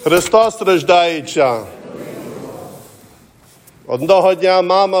Христос рождається. Одного дня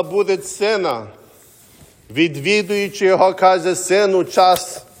мама буде сина. Відвідуючи його, каже: сину,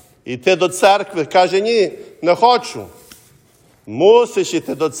 час йти до церкви. Каже: ні, не хочу. Мусиш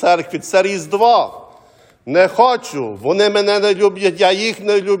йти до церкви, це Різдво. Не хочу. Вони мене не люблять, я їх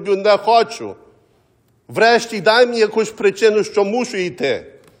не люблю, не хочу. Врешті дай мені якусь причину, що мушу йти.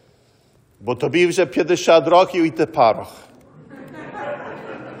 Бо тобі вже 50 років і ти парох.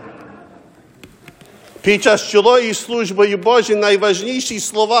 Під час цілої служби Божої найважніші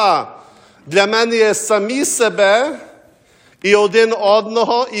слова для мене є: самі себе і один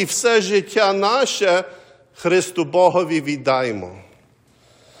одного, і все життя наше Христу Богові віддаємо.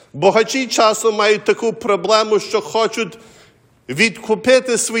 Багачі часом мають таку проблему, що хочуть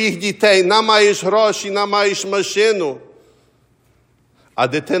відкупити своїх дітей. Нам маєш гроші, нам маєш машину. А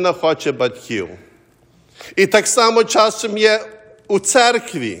дитина хоче батьків. І так само часом є у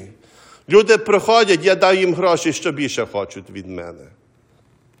церкві. Люди приходять, я даю їм гроші, що більше хочуть від мене.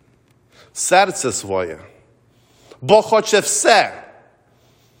 Серце своє. Бог хоче все.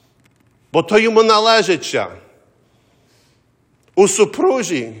 Бо то йому належиться. У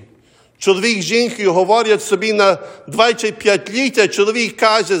супружі чоловік з жінкою говорять собі на 25-ліття, чоловік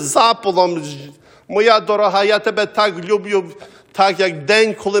каже запалом: моя дорога, я тебе так люблю, так як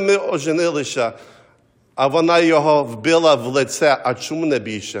день, коли ми оженилися. А вона його вбила в лице. А чому не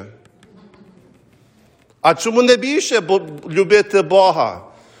більше? А чому не більше любити Бога?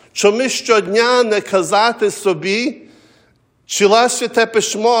 Чому щодня не казати собі, читала Святе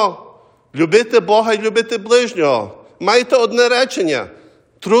Письмо, любити Бога і любити ближнього? Маєте одне речення.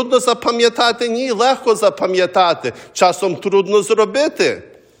 Трудно запам'ятати? Ні, легко запам'ятати. Часом трудно зробити.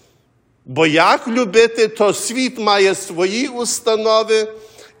 Бо як любити, то світ має свої установи,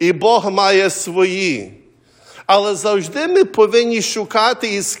 і Бог має свої. Але завжди ми повинні шукати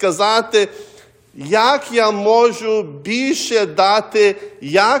і сказати: як я можу більше дати,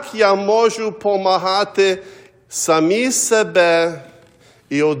 як я можу помагати самі себе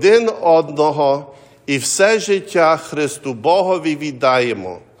і один одного, і все життя Христу Богові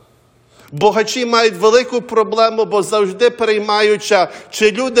віддаємо. Багачі мають велику проблему, бо завжди переймаються,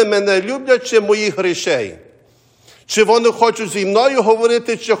 чи люди мене люблять, чи моїх грошей. Чи вони хочуть зі мною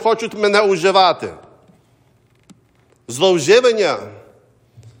говорити, чи хочуть мене уживати. Зловживання,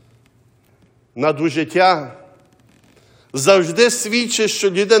 надлужиття завжди свідчить, що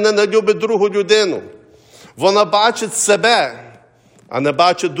людина не любить другу людину. Вона бачить себе, а не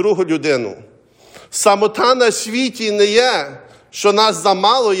бачить другу людину. Самота на світі не є, що нас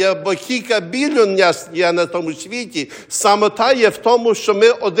замало є, бо кілька мільйонів є на тому світі. Самота є в тому, що ми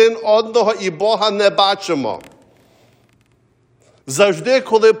один одного і Бога не бачимо. Завжди,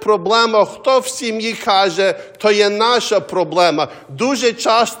 коли проблема, хто в сім'ї каже, то є наша проблема. Дуже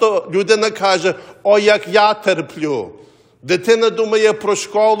часто людина каже: о, як я терплю. Дитина думає про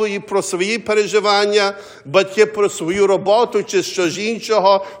школу і про свої переживання, батьки про свою роботу чи щось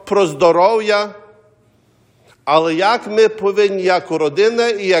іншого, про здоров'я. Але як ми повинні, як родина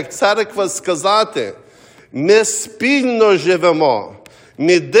і як церква, сказати: ми спільно живемо,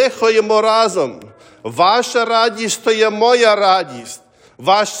 ми дихаємо разом. Ваша радість – то є моя радість.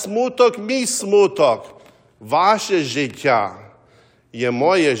 Ваш смуток – мій смуток. Ваше життя є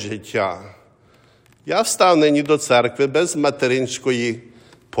моє життя. Я встав нині до церкви без материнської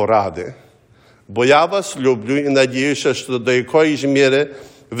поради. Бо я вас люблю і надіюся, що до якоїсь міри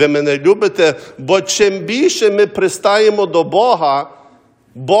ви мене любите. Бо чим більше ми пристаємо до Бога,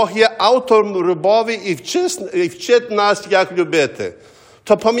 Бог є автором любові і вчить нас, як любити.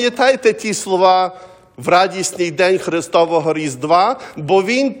 То пам'ятайте ті слова в радісний день Христового Різдва, бо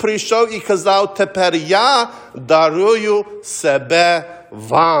Він прийшов і казав: тепер я дарую себе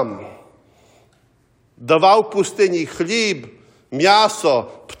вам. Давав в пустині хліб, м'ясо,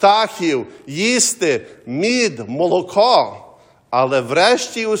 птахів, їсти, мід, молоко. Але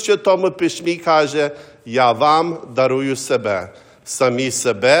врешті у Святому Письмі каже: я вам дарую себе. Самі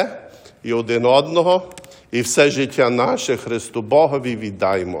себе і один одного, і все життя наше Христу Богові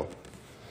віддаймо.